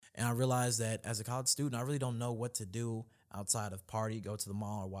And I realized that as a college student, I really don't know what to do outside of party, go to the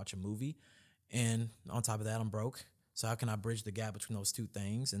mall, or watch a movie. And on top of that, I'm broke. So how can I bridge the gap between those two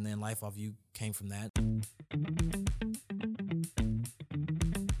things? And then Life Off You came from that.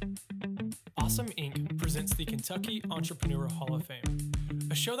 Awesome Inc. presents the Kentucky Entrepreneur Hall of Fame,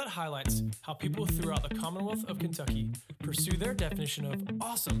 a show that highlights how people throughout the Commonwealth of Kentucky pursue their definition of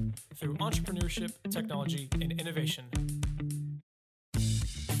awesome through entrepreneurship, technology, and innovation.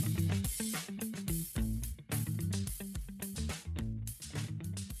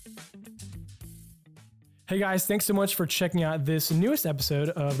 Hey guys, thanks so much for checking out this newest episode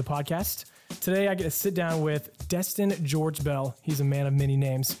of the podcast. Today I get to sit down with Destin George Bell. He's a man of many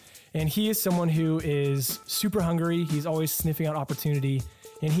names, and he is someone who is super hungry. He's always sniffing out opportunity,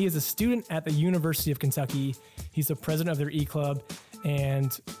 and he is a student at the University of Kentucky. He's the president of their E-Club,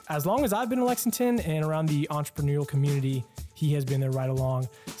 and as long as I've been in Lexington and around the entrepreneurial community, he has been there right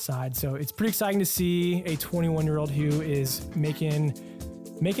alongside. So it's pretty exciting to see a 21-year-old who is making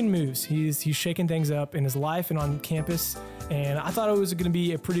moves. He's shaking things up in his life and on campus. And I thought it was going to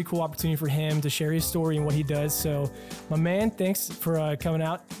be a pretty cool opportunity for him to share his story and what he does. So my man, thanks for coming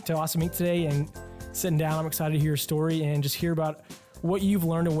out to Awesome Inc. today and sitting down. I'm excited to hear your story and just hear about what you've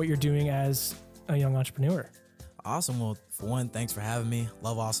learned and what you're doing as a young entrepreneur. Awesome. Well, for one, thanks for having me.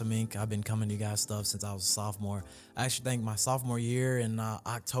 Love Awesome Inc. I've been coming to you guys' stuff since I was a sophomore. I actually think my sophomore year in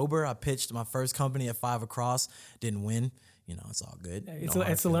October, I pitched my first company at 5 Across. Didn't win. You know, it's all good.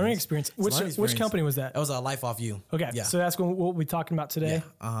 It's a learning experience. Which company was that? It was a Life Off You. Okay, yeah. So that's what we'll be talking about today.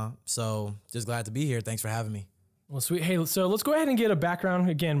 Yeah. So just glad to be here. Thanks for having me. Well, sweet. Hey, so let's go ahead and get a background.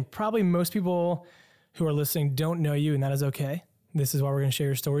 Again, probably most people who are listening don't know you, and that is okay. This is why we're going to share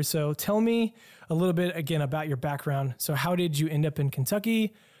your story. So tell me a little bit, again, about your background. So how did you end up in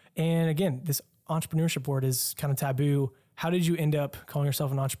Kentucky? And again, this entrepreneurship word is kind of taboo. How did you end up calling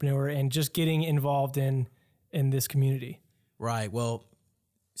yourself an entrepreneur and just getting involved in this community? Right. Well,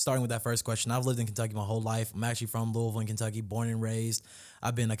 starting with that first question, I've lived in Kentucky my whole life. I'm actually from Louisville in Kentucky, born and raised.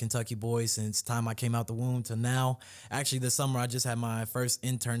 I've been a Kentucky boy since time I came out the womb to now. Actually, this summer, I just had my first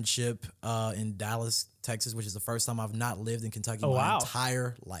internship in Dallas, Texas, which is the first time I've not lived in Kentucky my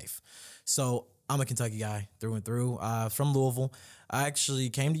entire life. So I'm a Kentucky guy through and through. From Louisville. I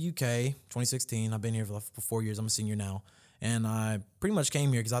actually came to UK 2016. I've been here for 4 years. I'm a senior now. And I pretty much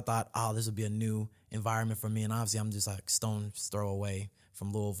came here because I thought, this would be a new environment for me. And obviously, I'm just like stone's throw away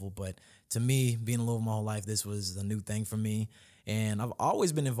from Louisville. But to me, being in Louisville my whole life, this was a new thing for me. And I've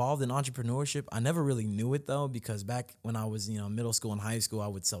always been involved in entrepreneurship. I never really knew it, though, because back when I was, middle school and high school, I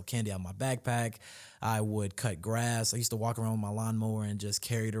would sell candy out of my backpack. I would cut grass. I used to walk around with my lawnmower and just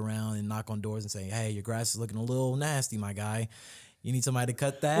carry it around and knock on doors and say, hey, your grass is looking a little nasty, my guy. You need somebody to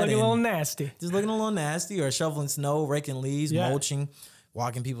cut that. Looking a little nasty. Just looking a little nasty, or shoveling snow, raking leaves, mulching,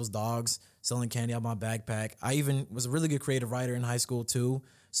 walking people's dogs, selling candy out of my backpack. I even was a really good creative writer in high school too.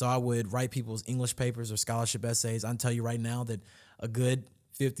 So I would write people's English papers or scholarship essays. I can tell you right now that a good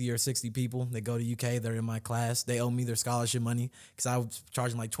 50 or 60 people that go to UK, they're in my class, they owe me their scholarship money because I was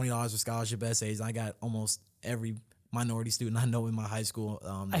charging like $20 for scholarship essays. I got almost every minority student I know in my high school.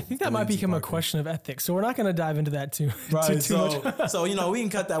 I think that might become a question of ethics. So we're not going to dive into that too much. So, we can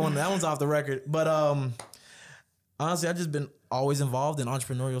cut that one. That one's off the record. But honestly, I've just been always involved in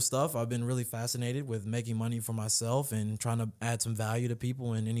entrepreneurial stuff. I've been really fascinated with making money for myself and trying to add some value to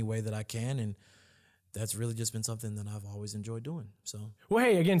people in any way that I can. And that's really just been something that I've always enjoyed doing. So, well,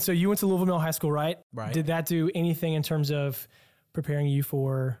 hey, again, so you went to Louisville Middle High School, right? Right. Did that do anything in terms of preparing you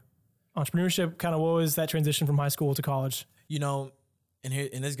for entrepreneurship? Kind of what was that transition from high school to college?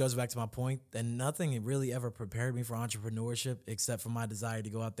 And this goes back to my point that nothing really ever prepared me for entrepreneurship except for my desire to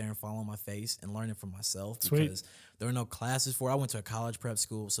go out there and fall on my face and learn it for myself. Sweet. Because there were no classes for it. I went to a college prep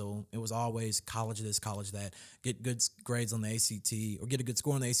school, so it was always college this, college that. Get good grades on the ACT or get a good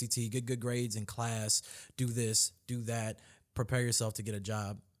score on the ACT, get good grades in class, do this, do that, prepare yourself to get a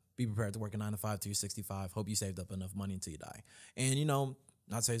job, be prepared to work a 9 to 5 till you're 65, hope you saved up enough money until you die. And,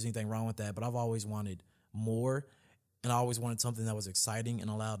 not to say there's anything wrong with that, but I've always wanted more. And I always wanted something that was exciting and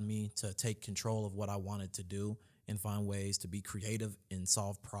allowed me to take control of what I wanted to do and find ways to be creative and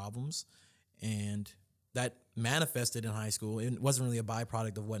solve problems. And that manifested in high school. It wasn't really a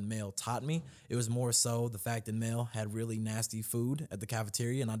byproduct of what Male taught me. It was more so the fact that Male had really nasty food at the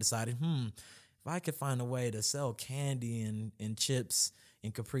cafeteria. And I decided, if I could find a way to sell candy and chips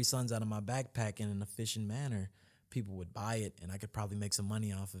and Capri Suns out of my backpack in an efficient manner, people would buy it and I could probably make some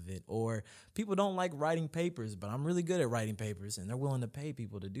money off of it. Or people don't like writing papers, but I'm really good at writing papers and they're willing to pay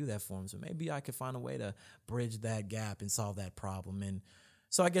people to do that for them. So maybe I could find a way to bridge that gap and solve that problem. And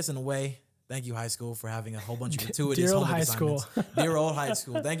so I guess in a way, Thank you, high school, for having a whole bunch of gratuitous Dear old homework high assignments. school. Dear old high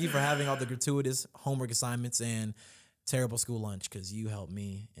school. Thank you for having all the gratuitous homework assignments and terrible school lunch, because you helped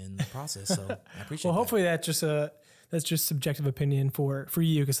me in the process. So I appreciate Well, that. hopefully that's just subjective opinion for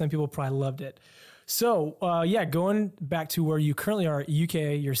you, because some people probably loved it. So going back to where you currently are at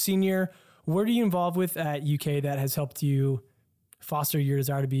UK, you're a senior. What are you involved with at UK that has helped you foster your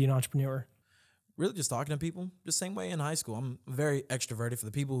desire to be an entrepreneur? Really just talking to people, the same way in high school. I'm very extroverted. For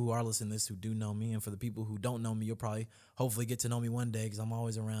the people who are listening to this who do know me, and for the people who don't know me, you'll probably hopefully get to know me one day, because I'm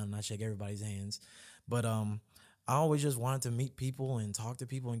always around and I shake everybody's hands. But I always just wanted to meet people and talk to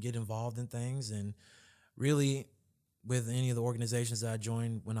people and get involved in things. And really, with any of the organizations that I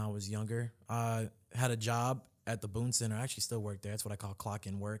joined when I was younger, I had a job at the Boone Center. I actually still work there. That's what I call clock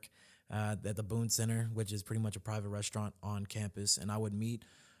in work, at the Boone Center, which is pretty much a private restaurant on campus. And I would meet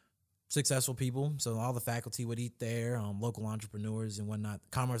successful people. So all the faculty would eat there, local entrepreneurs and whatnot.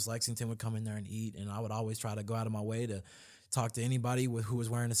 Commerce Lexington would come in there and eat. And I would always try to go out of my way to talk to anybody who was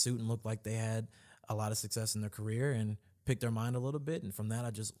wearing a suit and looked like they had a lot of success in their career, and pick their mind a little bit. And from that,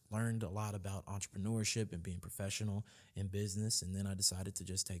 I just learned a lot about entrepreneurship and being professional in business. And then I decided to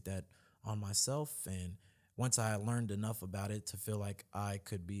just take that on myself. And once I learned enough about it to feel like I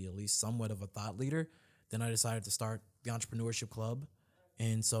could be at least somewhat of a thought leader, then I decided to start the Entrepreneurship Club.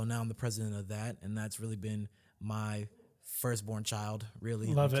 And so now I'm the president of that. And that's really been my firstborn child,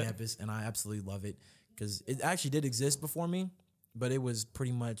 really, Love on it. campus. And I absolutely love it, because it actually did exist before me, but it was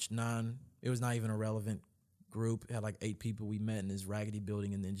pretty much it was not even a relevant group. It had like 8 people. We met in this raggedy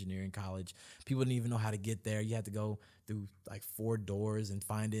building in the engineering college. People didn't even know how to get there. You had to go through like 4 doors and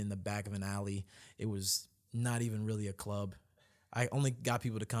find it in the back of an alley. It was not even really a club. I only got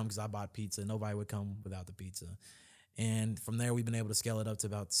people to come because I bought pizza. Nobody would come without the pizza. And from there, we've been able to scale it up to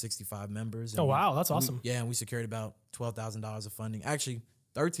about 65 members. And Oh, wow. That's awesome. and we secured about $12,000 of funding. Actually,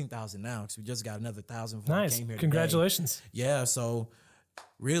 $13,000 now, because we just got another $1,000 before I Nice. came here today. Congratulations. Yeah, so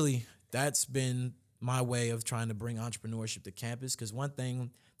really, that's been my way of trying to bring entrepreneurship to campus. Because one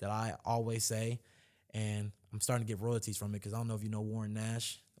thing that I always say, and I'm starting to get royalties from it, because I don't know if you know Warren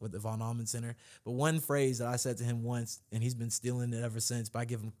Nash with the Von Allman Center, but one phrase that I said to him once, and he's been stealing it ever since, but I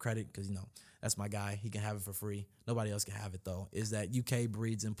give him credit because, that's my guy. He can have it for free. Nobody else can have it, though, is that UK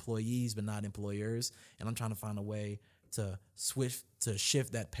breeds employees but not employers. And I'm trying to find a way to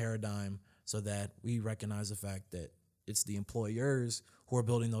shift that paradigm so that we recognize the fact that it's the employers who are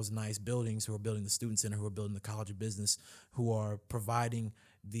building those nice buildings, who are building the student center, who are building the College of Business, who are providing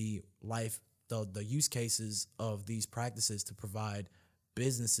the use cases of these practices to provide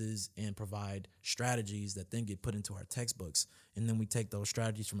businesses and provide strategies that then get put into our textbooks. And then we take those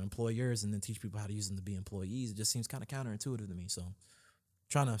strategies from employers and then teach people how to use them to be employees. It just seems kind of counterintuitive to me. So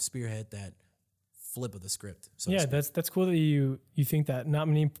trying to spearhead that flip of the script. So Yeah, that's cool that you think that. Not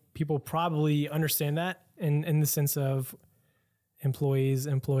many people probably understand that in the sense of employees,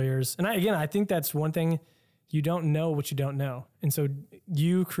 employers. And I think that's one thing. You don't know what you don't know. And so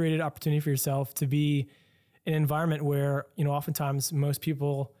you created opportunity for yourself to be in an environment where, oftentimes most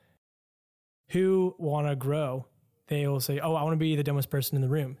people who want to grow, they will say, oh, I want to be the dumbest person in the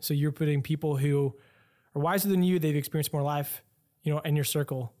room. So you're putting people who are wiser than you, they've experienced more life, in your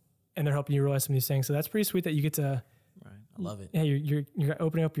circle, and they're helping you realize some of these things. So that's pretty sweet that you get to, right. I love it. Yeah, you're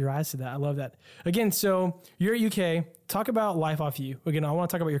opening up your eyes to that. I love that. Again, so you're at UK. Talk about Life Off You. Again, I want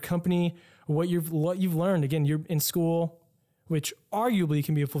to talk about your company, what you've learned. Again, you're in school, which arguably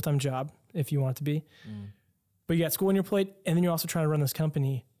can be a full-time job if you want it to be. But you got school on your plate, and then you're also trying to run this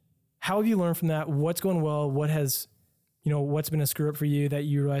company. How have you learned from that? What's going well? What has, what's been a screw up for you that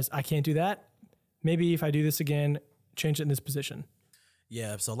you realize I can't do that? Maybe if I do this again, change it in this position.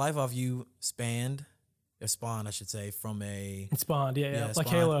 Yeah. So Life Off You spawned, I should say, from a... It spawned, yeah. Like spawned.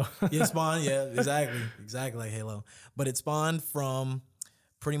 Halo. Yeah, spawned, yeah, exactly like Halo. But it spawned from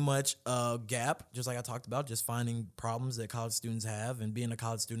pretty much a gap, just like I talked about, just finding problems that college students have. And being a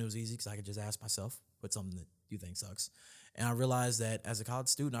college student, it was easy because I could just ask myself, what's something that you think sucks? And I realized that as a college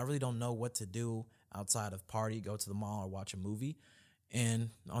student, I really don't know what to do outside of party, go to the mall, or watch a movie. And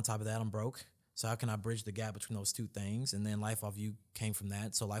on top of that, I'm broke. So how can I bridge the gap between those two things? And then Life Off You came from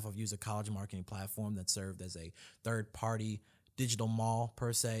that. So Life Off You is a college marketing platform that served as a third-party digital mall,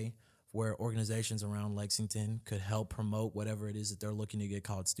 per se, where organizations around Lexington could help promote whatever it is that they're looking to get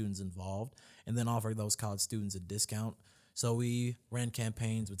college students involved, and then offer those college students a discount. So we ran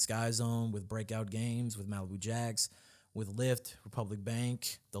campaigns with Sky Zone, with Breakout Games, with Malibu Jacks, with Lyft, Republic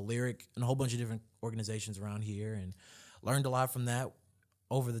Bank, The Lyric, and a whole bunch of different organizations around here, and learned a lot from that.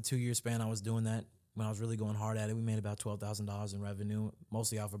 Over the 2-year span I was doing that, when I was really going hard at it, we made about $12,000 in revenue,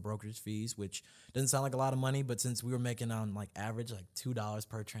 mostly off of brokerage fees, which doesn't sound like a lot of money, but since we were making on like average like $2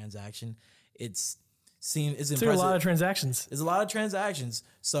 per transaction, it's impressive. A lot of transactions. It's a lot of transactions.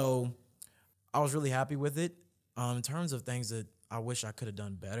 So I was really happy with it. In terms of things that I wish I could have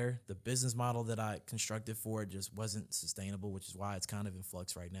done better, the business model that I constructed for it just wasn't sustainable, which is why it's kind of in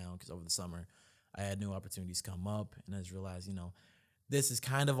flux right now, because over the summer I had new opportunities come up and I just realized, this is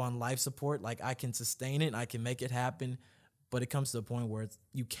kind of on life support. Like I can sustain it, I can make it happen, but it comes to a point where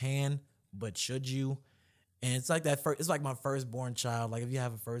you can, but should you? And it's like it's like my firstborn child. Like if you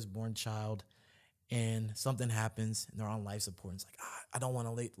have a firstborn child and something happens and they're on life support, it's like, I don't want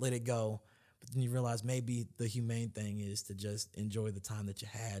to let it go. But then you realize maybe the humane thing is to just enjoy the time that you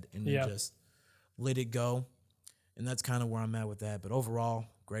had and then just let it go. And that's kind of where I'm at with that. But overall,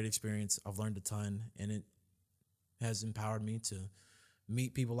 great experience. I've learned a ton, and it has empowered me to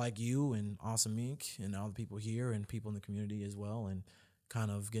meet people like you and Awesome Inc. and all the people here and people in the community as well, and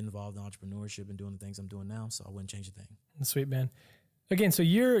kind of get involved in entrepreneurship and doing the things I'm doing now. So I wouldn't change a thing. Sweet, man. Again, so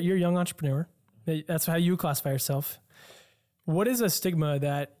you're a young entrepreneur. That's how you classify yourself. What is a stigma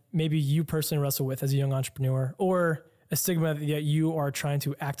that maybe you personally wrestle with as a young entrepreneur, or a stigma that you are trying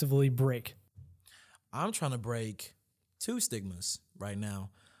to actively break? I'm trying to break 2 stigmas right now.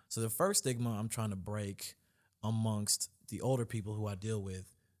 So the first stigma I'm trying to break amongst the older people who I deal with.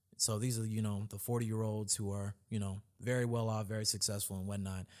 So these are, the 40-year-olds who are, very well off, very successful and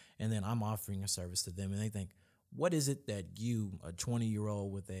whatnot. And then I'm offering a service to them and they think, what is it that you, a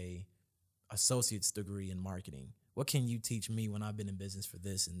 20-year-old with a associate's degree in marketing, what can you teach me when I've been in business for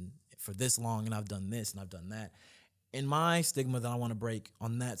this and for this long and I've done this and I've done that? And my stigma that I want to break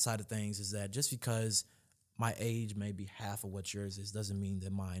on that side of things is that just because my age may be half of what yours is doesn't mean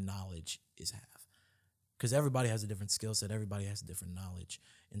that my knowledge is half. Because everybody has a different skill set. Everybody has a different knowledge.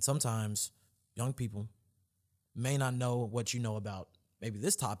 And sometimes young people may not know what you know about maybe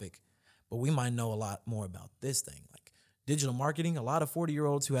this topic, but we might know a lot more about this thing. Like digital marketing, a lot of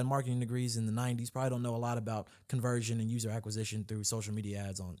 40-year-olds who had marketing degrees in the 90s probably don't know a lot about conversion and user acquisition through social media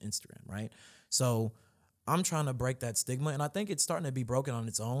ads on Instagram, right? So I'm trying to break that stigma, and I think it's starting to be broken on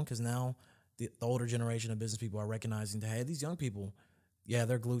its own because now the older generation of business people are recognizing that, hey, these young people, yeah,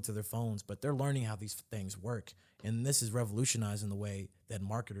 they're glued to their phones, but they're learning how these things work. And this is revolutionizing the way that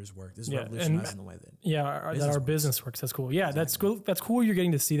marketers work. This is revolutionizing the way that our business works. That's cool. Yeah, exactly. That's cool. That's cool you're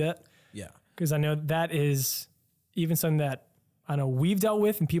getting to see that. Yeah. Because I know that is even something that I know we've dealt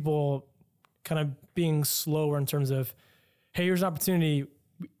with, and people kind of being slower in terms of, hey, here's an opportunity.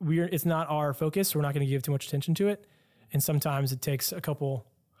 It's not our focus. So we're not going to give too much attention to it. And sometimes it takes a couple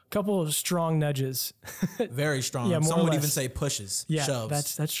of strong nudges. Very strong. Yeah, some would even say pushes,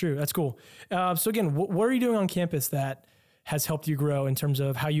 shoves. That's true. That's cool. So again, what are you doing on campus that has helped you grow in terms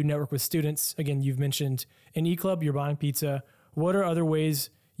of how you network with students? Again, you've mentioned an e-club, you're buying pizza. What are other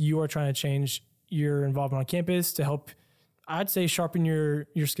ways you are trying to change your involvement on campus to help, I'd say, sharpen your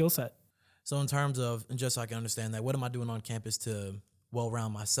skill set? So in terms of, and just so I can understand that, what am I doing on campus to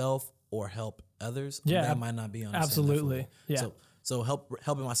well-round myself or help others? Yeah. That might not be on absolutely. Yeah. So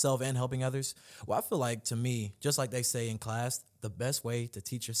helping myself and helping others. Well, I feel like, to me, just like they say in class, the best way to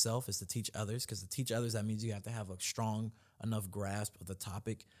teach yourself is to teach others, because to teach others, that means you have to have a strong enough grasp of the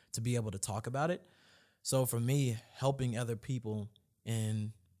topic to be able to talk about it. So for me, helping other people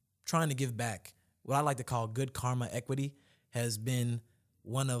and trying to give back, what I like to call good karma equity, has been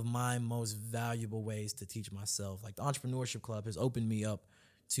one of my most valuable ways to teach myself. Like the Entrepreneurship Club has opened me up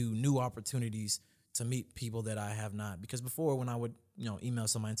to new opportunities to meet people that I have not. Because before, when I would, email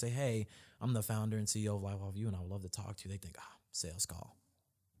somebody and say, hey, I'm the founder and CEO of Life Off You and I would love to talk to you, they think, sales call.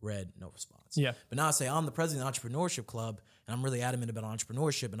 Read, no response. Yeah. But now I say, I'm the president of the Entrepreneurship Club and I'm really adamant about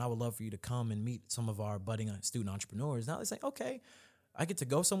entrepreneurship and I would love for you to come and meet some of our budding student entrepreneurs. Now they say, okay, I get to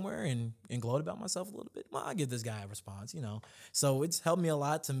go somewhere and gloat about myself a little bit. Well, I'll give this guy a response, So it's helped me a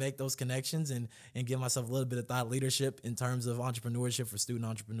lot to make those connections and give myself a little bit of thought leadership in terms of entrepreneurship for student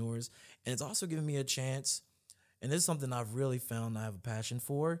entrepreneurs. And it's also given me a chance, and this is something I've really found I have a passion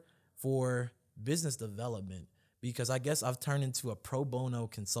for business development, because I guess I've turned into a pro bono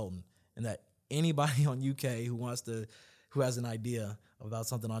consultant, and that anybody on UK who has an idea about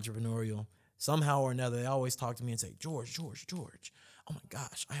something entrepreneurial, somehow or another, they always talk to me and say, George, oh my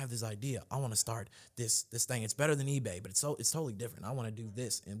gosh, I have this idea. I want to start this thing. It's better than eBay, but it's totally different. I want to do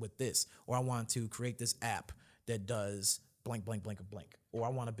this and with this, or I want to create this app that does blank, blank, blank, blank, or I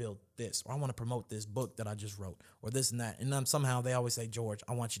want to build this, or I want to promote this book that I just wrote, or this and that. And then somehow they always say, George,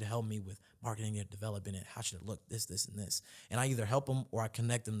 I want you to help me with marketing it, developing it. How should it look? This, and this. And I either help them or I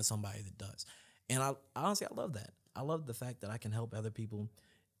connect them to somebody that does. And I honestly love that. I love the fact that I can help other people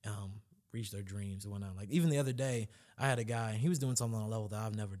reach their dreams and whatnot. Like even the other day, I had a guy, he was doing something on a level that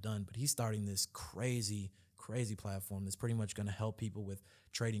I've never done, but he's starting this crazy platform that's pretty much going to help people with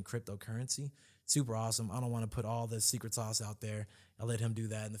trading cryptocurrency. Super awesome. I don't want to put all the secret sauce out there. I'll let him do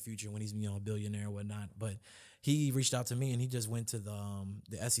that in the future when he's, a billionaire or whatnot. But he reached out to me and he just went to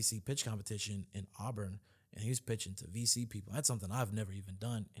the SEC pitch competition in Auburn, and he was pitching to VC people. That's something I've never even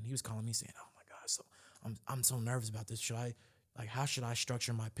done. And he was calling me saying, "Oh my gosh, so I'm so nervous about this. How should I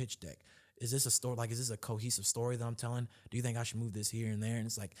structure my pitch deck? Is this a story? Like, is this a cohesive story that I'm telling? Do you think I should move this here and there?" And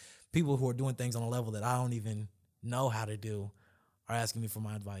it's like people who are doing things on a level that I don't even know how to do are asking me for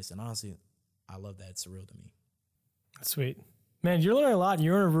my advice. And honestly, I love that. It's surreal to me. Sweet. Man, you're learning a lot.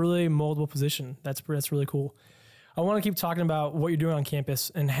 You're in a really moldable position. That's really cool. I want to keep talking about what you're doing on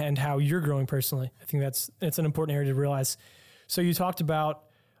campus and how you're growing personally. I think it's an important area to realize. So you talked about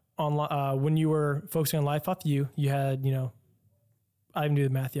when you were focusing on Life Off You, you had, I didn't do the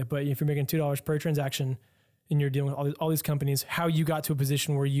math yet, but if you're making $2 per transaction and you're dealing with all these companies, how you got to a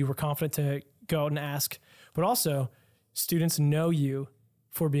position where you were confident to go out and ask, but also students know you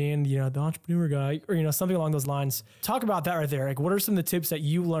for being, the entrepreneur guy or, something along those lines. Talk about that right there. Like, what are some of the tips that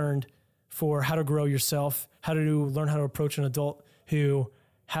you learned for how to grow yourself, how to learn how to approach an adult who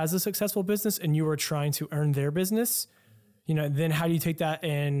has a successful business and you are trying to earn their business? Then how do you take that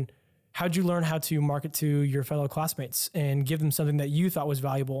and how'd you learn how to market to your fellow classmates and give them something that you thought was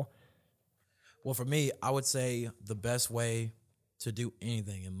valuable? Well, for me, I would say the best way to do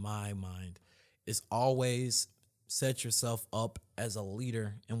anything in my mind is always set yourself up as a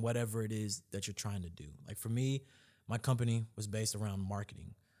leader in whatever it is that you're trying to do. Like for me, my company was based around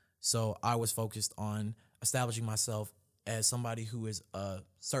marketing. So I was focused on establishing myself as somebody who is a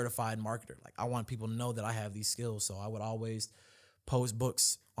certified marketer. Like I want people to know that I have these skills. So I would always post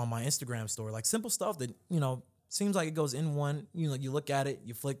books on my Instagram story, like simple stuff that, seems like it goes in one, you look at it,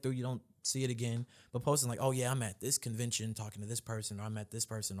 you flick through, you don't see it again, but posting like, oh yeah, I'm at this convention talking to this person, or I'm at this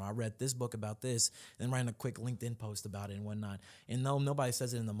person, or I read this book about this, and writing a quick LinkedIn post about it and whatnot. And though nobody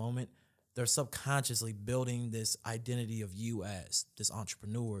says it in the moment, they're subconsciously building this identity of you as this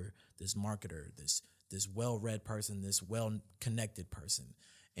entrepreneur, this marketer, this well-read person, this well-connected person.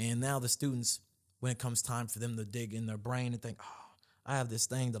 And now the students, when it comes time for them to dig in their brain and think, oh, I have this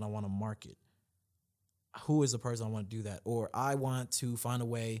thing that I want to market. Who is the person I want to do that? Or I want to find a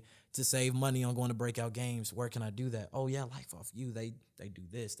way to save money on going to breakout games. Where can I do that? Oh yeah, Life Off You. They do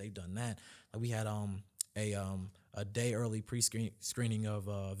this. They've done that. Like we had a day early pre-screening of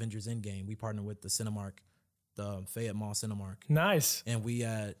Avengers Endgame. We partnered with the Cinemark, the Fayette Mall Cinemark. Nice. And we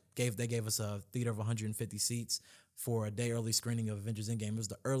gave us a theater of 150 seats for a day early screening of Avengers Endgame. It was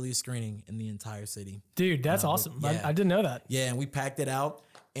the earliest screening in the entire city. Dude, that's awesome. Yeah. I didn't know that. Yeah, and we packed it out.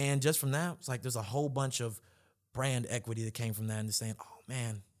 And just from that, it's like there's a whole bunch of brand equity that came from that and just saying, oh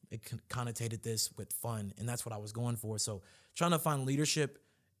man, it connotated this with fun. And that's what I was going for. So trying to find leadership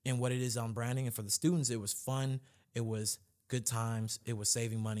in what it is on branding. And for the students, it was fun. It was good times. It was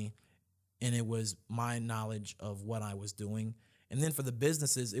saving money. And it was my knowledge of what I was doing. And then for the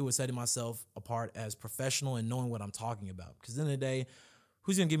businesses, it was setting myself apart as professional and knowing what I'm talking about. Because at the end of the day,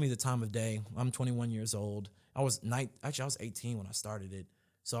 who's going to give me the time of day? I'm 21 years old. I was 18 when I started it.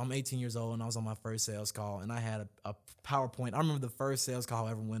 So I'm 18 years old and I was on my first sales call and I had a PowerPoint. I remember the first sales call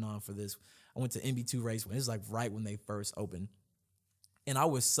I ever went on for this. I went to MB2 Raceway. It was like right when they first opened. And I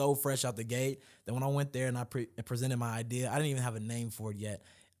was so fresh out the gate that when I went there and I presented my idea, I didn't even have a name for it yet.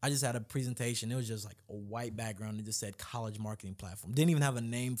 I just had a presentation. It was just like a white background. It just said college marketing platform. Didn't even have a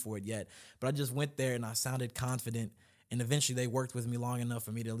name for it yet. But I just went there and I sounded confident. And eventually they worked with me long enough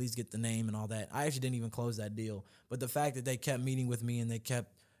for me to at least get the name and all that. I actually didn't even close that deal. But the fact that they kept meeting with me and they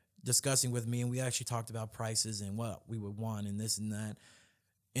kept discussing with me and we actually talked about prices and what we would want and this and that.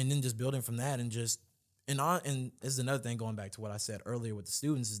 And then just building from that and this is another thing going back to what I said earlier with the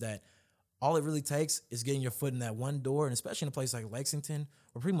students is that all it really takes is getting your foot in that one door, and especially in a place like Lexington,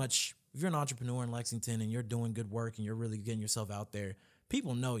 where pretty much if you're an entrepreneur in Lexington and you're doing good work and you're really getting yourself out there,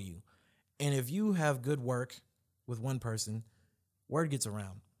 people know you. And if you have good work with one person, word gets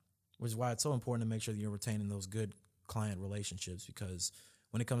around, which is why it's so important to make sure that you're retaining those good client relationships, because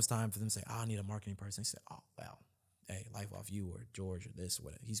when it comes time for them to say, oh, I need a marketing person, they say, oh, well, hey, Life Off You or George or this or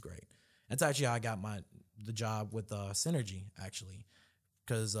whatever, he's great. That's actually how I got the job with Synergy, actually,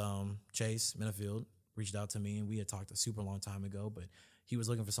 because Chase Minifield reached out to me and we had talked a super long time ago, but he was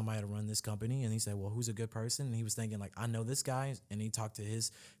looking for somebody to run this company, and he said, well, who's a good person? And he was thinking, like, I know this guy, and he talked to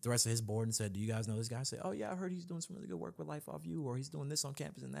the rest of his board and said, do you guys know this guy? I said, oh, yeah, I heard he's doing some really good work with Life Off You, or he's doing this on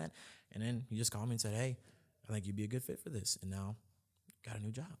campus and that. And then he just called me and said, hey, I think you'd be a good fit for this. And now got a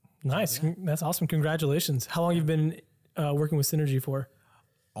new job. Nice. That's awesome. Congratulations. How long have you been working with Synergy for?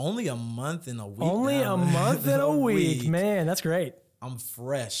 Only a month and a week. Only now. a month and a week. Man, that's great. I'm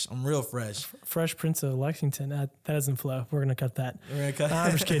fresh. I'm real fresh. Fresh Prince of Lexington. That doesn't flow. We're going to cut that. We're gonna cut-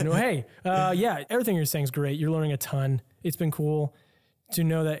 I'm just kidding. Well, hey, yeah, everything you're saying is great. You're learning a ton. It's been cool to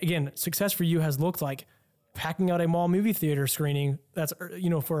know that, again, success for you has looked like packing out a mall movie theater screening that's,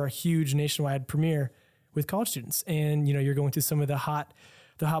 for a huge nationwide premiere with college students. And, you're going to some of the hot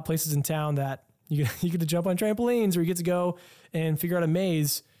places in town that you get to jump on trampolines, or you get to go and figure out a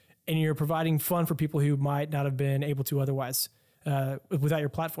maze, and you're providing fun for people who might not have been able to otherwise without your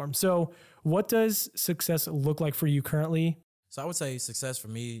platform. So what does success look like for you currently? So I would say success for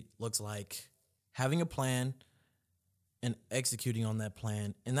me looks like having a plan and executing on that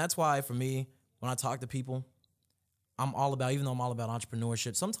plan. And that's why for me, when I talk to people, even though I'm all about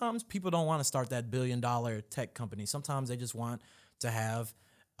entrepreneurship, sometimes people don't want to start that $1 billion tech company. Sometimes they just want to have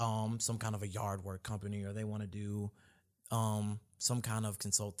some kind of a yard work company, or they want to do some kind of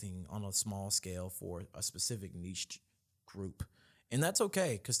consulting on a small scale for a specific niche group. And that's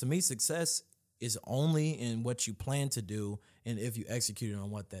okay, because to me, success is only in what you plan to do and if you execute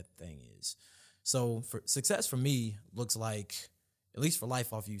on what that thing is. So for success for me looks like, at least for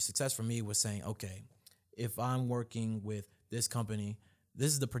Life Off You, success for me was saying, okay, if I'm working with this company,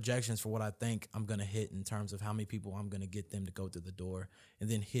 this is the projections for what I think I'm going to hit in terms of how many people I'm going to get them to go through the door, and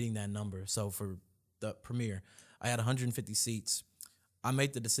then hitting that number. So for the premiere, I had 150 seats. I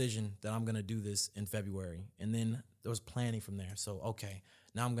made the decision that I'm going to do this in February, and then there was planning from there. So, okay,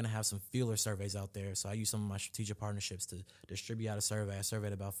 now I'm going to have some feeler surveys out there. So I used some of my strategic partnerships to distribute out a survey. I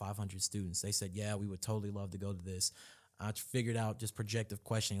surveyed about 500 students. They said, yeah, we would totally love to go to this. I figured out just projective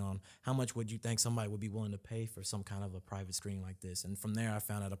questioning on how much would you think somebody would be willing to pay for some kind of a private screening like this. And from there, I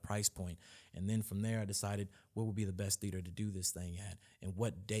found out a price point. And then from there, I decided what would be the best theater to do this thing at and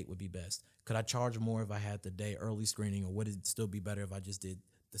what date would be best. Could I charge more if I had the day early screening, or would it still be better if I just did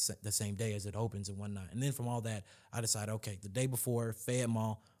the same day as it opens and whatnot? And then from all that, I decided, okay, the day before, Fayette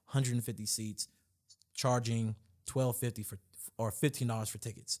Mall, 150 seats, charging $12.50 or $15 for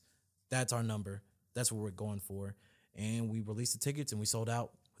tickets. That's our number. That's what we're going for. And we released the tickets, and we sold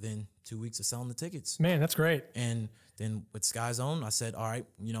out within 2 weeks of selling the tickets. Man, that's great. And then with Sky Zone, I said, all right,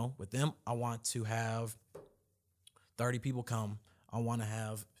 with them, I want to have 30 people come. I want to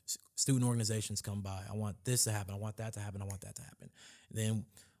have student organizations come by. I want this to happen. I want that to happen. I want that to happen. And then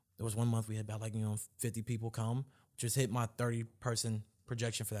there was one month we had about 50 people come, just hit my 30-person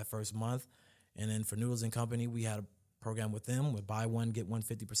projection for that first month. And then for Noodles and Company, we had a program with them with buy one, get one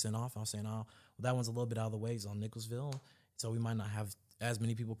 50% off. I was saying, well, that one's a little bit out of the way. It's on Nicholsville, so we might not have as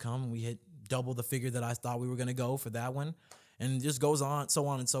many people come. We hit double the figure that I thought we were going to go for that one. And it just goes on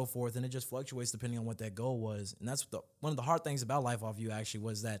and so forth. And it just fluctuates depending on what that goal was. And that's one of the hard things about Life Off You actually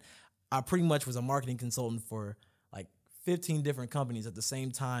was that I pretty much was a marketing consultant for like 15 different companies at the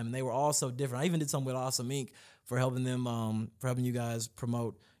same time. And they were all so different. I even did something with Awesome Inc. for helping them, for helping you guys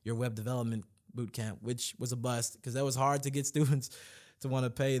promote your web development boot camp, which was a bust because that was hard to get students to want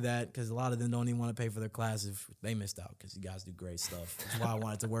to pay that, because a lot of them don't even want to pay for their classes. They missed out because you guys do great stuff. That's why I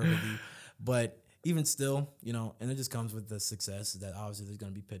wanted to work with you. But even still, and it just comes with the success that obviously there's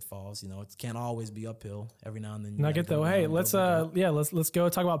going to be pitfalls. It can't always be uphill. Every now and then. Not good though. Hey, let's go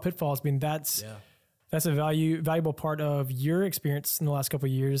talk about pitfalls. I mean, that's a valuable part of your experience in the last couple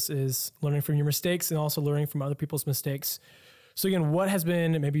of years, is learning from your mistakes and also learning from other people's mistakes. So again, what has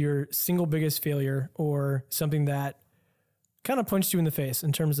been maybe your single biggest failure, or something that kind of punched you in the face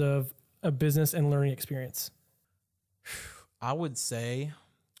in terms of a business and learning experience? I would say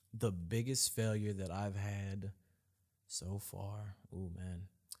the biggest failure that I've had so far,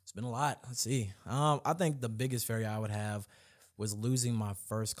 it's been a lot. Let's see. I think the biggest failure I would have was losing my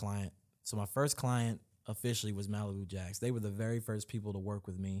first client. So my first client officially was Malibu Jacks. They were the very first people to work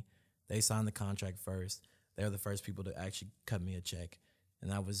with me. They signed the contract first. They were the first people to actually cut me a check. And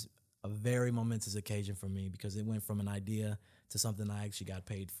that was a very momentous occasion for me, because it went from an idea to something I actually got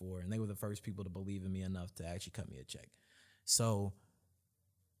paid for. And they were the first people to believe in me enough to actually cut me a check. So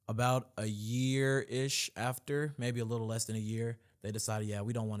about a year-ish after, maybe a little less than a year, they decided,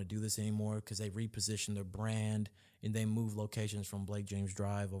 we don't want to do this anymore, because they repositioned their brand and they moved locations from Blake James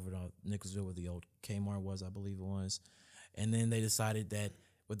Drive over to Nicholsville, where the old Kmart was, I believe it was. And then they decided that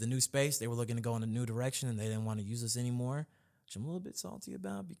with the new space, they were looking to go in a new direction, and they didn't want to use us anymore, which I'm a little bit salty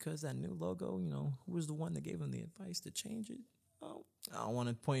about, because that new logo, who was the one that gave them the advice to change it? Oh, I don't want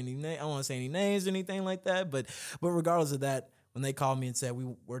to point any name. I don't want to say any names or anything like that. But regardless of that, when they called me and said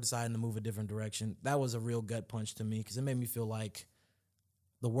we're deciding to move a different direction, that was a real gut punch to me, because it made me feel like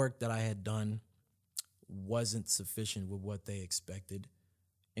the work that I had done wasn't sufficient with what they expected.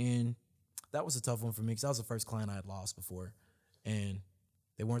 And that was a tough one for me, because that was the first client I had lost before. And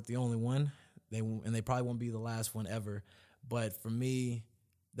They weren't the only one. And they probably won't be the last one ever. But for me,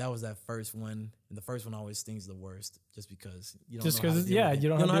 that was that first one, and the first one always stings the worst, just because you don't. Just because, yeah, you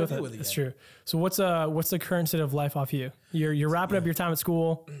don't know how to deal with it. That's true. So what's the current state of life off you? You're wrapping up your time at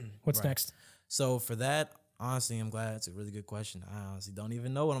school. What's next? So for that, honestly, I'm glad. It's a really good question. I honestly don't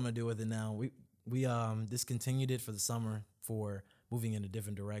even know what I'm gonna do with it now. We discontinued it for the summer for moving in a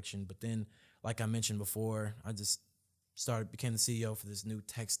different direction. But then, like I mentioned before, I just became the CEO for this new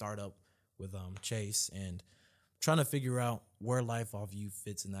tech startup with Chase, and trying to figure out where Life Off You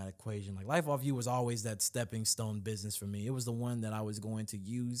fits in that equation. Like, Life Off You was always that stepping stone business for me. It was the one that I was going to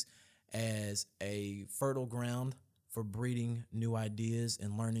use as a fertile ground for breeding new ideas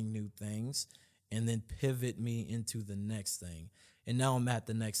and learning new things, and then pivot me into the next thing. And now I'm at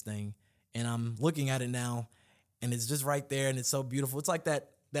the next thing, and I'm looking at it now, and it's just right there, and it's so beautiful. It's like that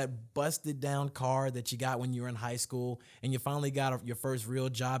busted down car that you got when you were in high school, and you finally got your first real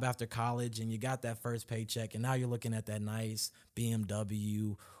job after college, and you got that first paycheck, and now you're looking at that nice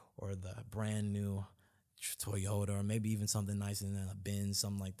BMW or the brand new Toyota, or maybe even something nicer than a Benz,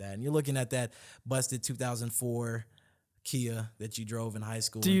 something like that. And you're looking at that busted 2004 Kia that you drove in high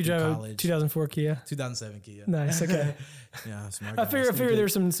school. Do you drive 2004 Kia? 2007 Kia. Nice. Okay. Yeah, smart. I figure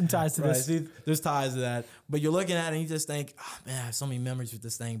there's some ties to this. See, there's ties to that. But you're looking at it and you just think, oh, man, I have so many memories with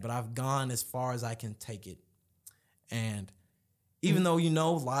this thing, but I've gone as far as I can take it. And even though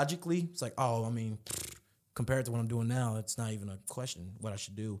logically, it's like, oh, I mean, compared to what I'm doing now, it's not even a question what I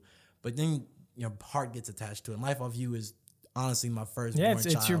should do. But then your heart gets attached to it. And Life Off You is honestly my first born child.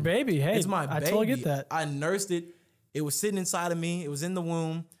 It's your baby. Hey, it's my baby. I totally get that. I nursed it. It was sitting inside of me. It was in the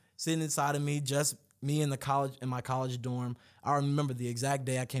womb, sitting inside of me, just me in my college dorm. I remember the exact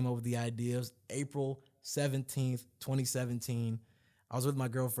day I came up with the idea. It was April 17th, 2017. I was with my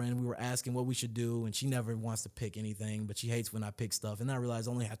girlfriend. We were asking what we should do, and she never wants to pick anything, but she hates when I pick stuff. And then I realized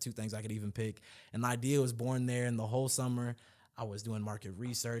I only had 2 things I could even pick. And the idea was born there, and the whole summer I was doing market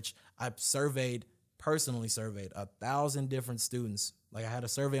research. I personally surveyed 1,000 different students. Like, I had a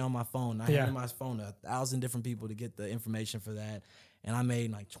survey on my phone. I handed my phone to 1,000 different people to get the information for that. And I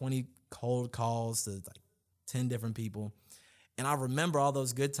made like 20 cold calls to like 10 different people. And I remember all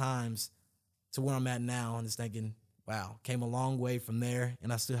those good times to where I'm at now, and just thinking, wow, came a long way from there,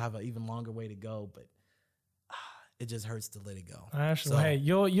 and I still have an even longer way to go, but it just hurts to let it go. Actually, hey,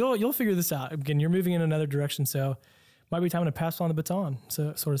 you'll figure this out. Again, you're moving in another direction, so might be time to pass on the baton,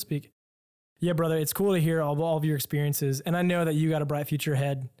 so to speak. Yeah, brother, it's cool to hear all of your experiences, and I know that you got a bright future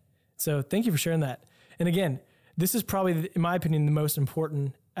ahead. So thank you for sharing that. And again, this is probably, in my opinion, the most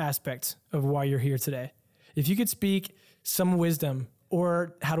important aspect of why you're here today. If you could speak some wisdom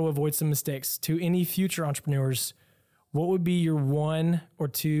or how to avoid some mistakes to any future entrepreneurs, what would be your 1 or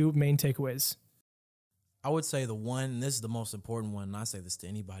 2 main takeaways? I would say the one, and this is the most important one, and I say this to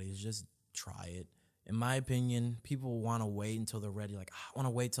anybody, is just try it. In my opinion, people want to wait until they're ready. Like, I want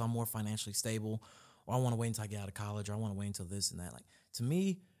to wait till I'm more financially stable, or I want to wait until I get out of college, or I want to wait until this and that. Like, to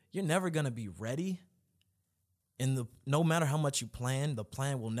me, you're never going to be ready. No matter how much you plan, the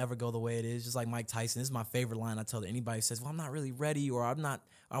plan will never go the way it is. Just like Mike Tyson, this is my favorite line I tell to anybody who says, well, I'm not really ready, or I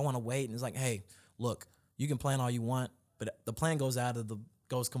want to wait. And it's like, hey, look, you can plan all you want, but the plan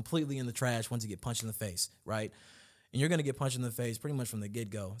goes completely in the trash once you get punched in the face, right? And you're going to get punched in the face pretty much from the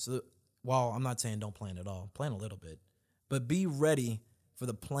get-go. So while I'm not saying don't plan at all, plan a little bit, but be ready for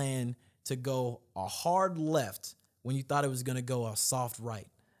the plan to go a hard left when you thought it was going to go a soft right.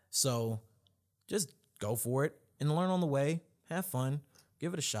 So just go for it and learn on the way, have fun,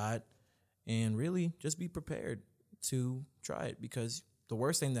 give it a shot, and really just be prepared to try it, because the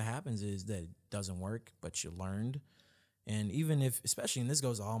worst thing that happens is that it doesn't work, but you learned. And even if, especially, and this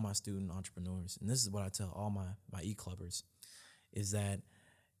goes to all my student entrepreneurs, and this is what I tell all my e-clubbers, is that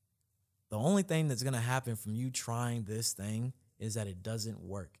the only thing that's going to happen from you trying this thing is that it doesn't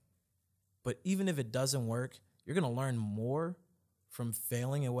work. But even if it doesn't work, you're going to learn more from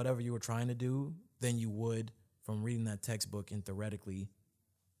failing at whatever you were trying to do than you would from reading that textbook and theoretically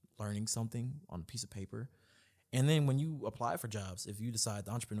learning something on a piece of paper. And then when you apply for jobs, if you decide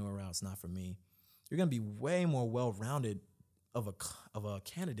the entrepreneur route's not for me, you're going to be way more well-rounded of a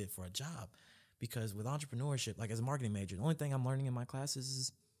candidate for a job. Because with entrepreneurship, like as a marketing major, the only thing I'm learning in my classes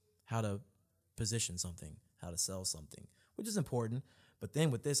is how to position something, how to sell something, which is important. But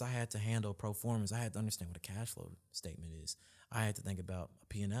then with this, I had to handle pro formas. I had to understand what a cash flow statement is. I had to think about a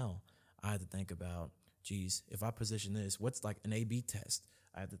P&L. I had to think about, geez, if I position this, what's like an A/B test?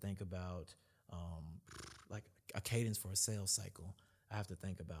 I have to think about like a cadence for a sales cycle. I have to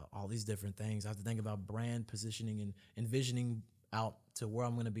think about all these different things. I have to think about brand positioning and envisioning out to where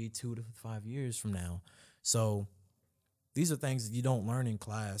I'm going to be 2 to 5 years from now. So these are things that you don't learn in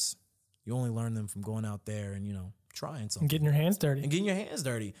class. You only learn them from going out there and, trying something. And getting your hands dirty. And getting your hands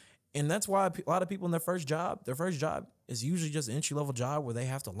dirty. And that's why a lot of people in their first job is usually just an entry-level job where they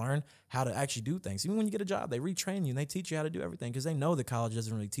have to learn how to actually do things. Even when you get a job, they retrain you and they teach you how to do everything because they know that college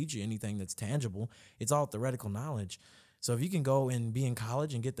doesn't really teach you anything that's tangible. It's all theoretical knowledge. So if you can go and be in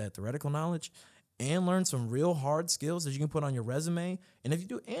college and get that theoretical knowledge and learn some real hard skills that you can put on your resume, and if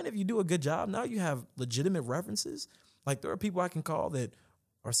you do a good job, now you have legitimate references. Like there are people I can call that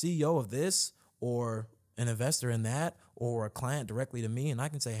are CEO of this or an investor in that or a client directly to me, and I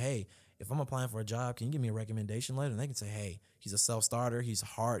can say, hey, if I'm applying for a job, can you give me a recommendation letter? And they can say, hey, he's a self-starter, he's a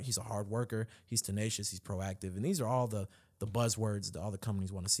hard worker, he's tenacious, he's proactive. And these are all the buzzwords that all the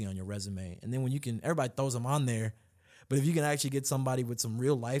companies want to see on your resume. And then when everybody throws them on there, but if you can actually get somebody with some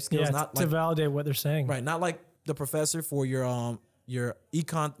real life skills, not to validate what they're saying. Right, not like the professor for your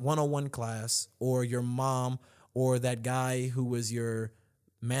Econ 101 class or your mom or that guy who was your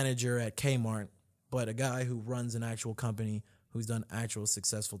manager at Kmart, but a guy who runs an actual company, who's done actual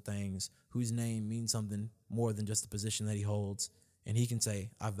successful things, whose name means something more than just the position that he holds. And he can say,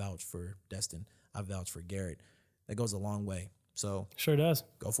 I vouch for Destin. I vouch for Garrett. That goes a long way. So sure does.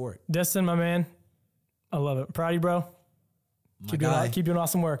 Go for it. Destin, my man, I love it. Proud of you, bro. Keep doing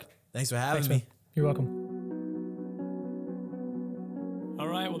awesome work. Thanks for having me. You're welcome. All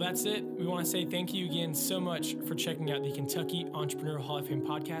right, well, that's it. We want to say thank you again so much for checking out the Kentucky Entrepreneur Hall of Fame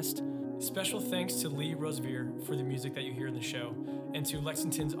podcast. Special thanks to Lee Rosevier for the music that you hear in the show, and to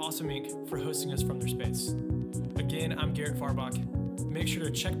Lexington's Awesome Inc. for hosting us from their space. Again, I'm Garrett Farbach. Make sure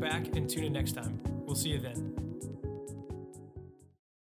to check back and tune in next time. We'll see you then.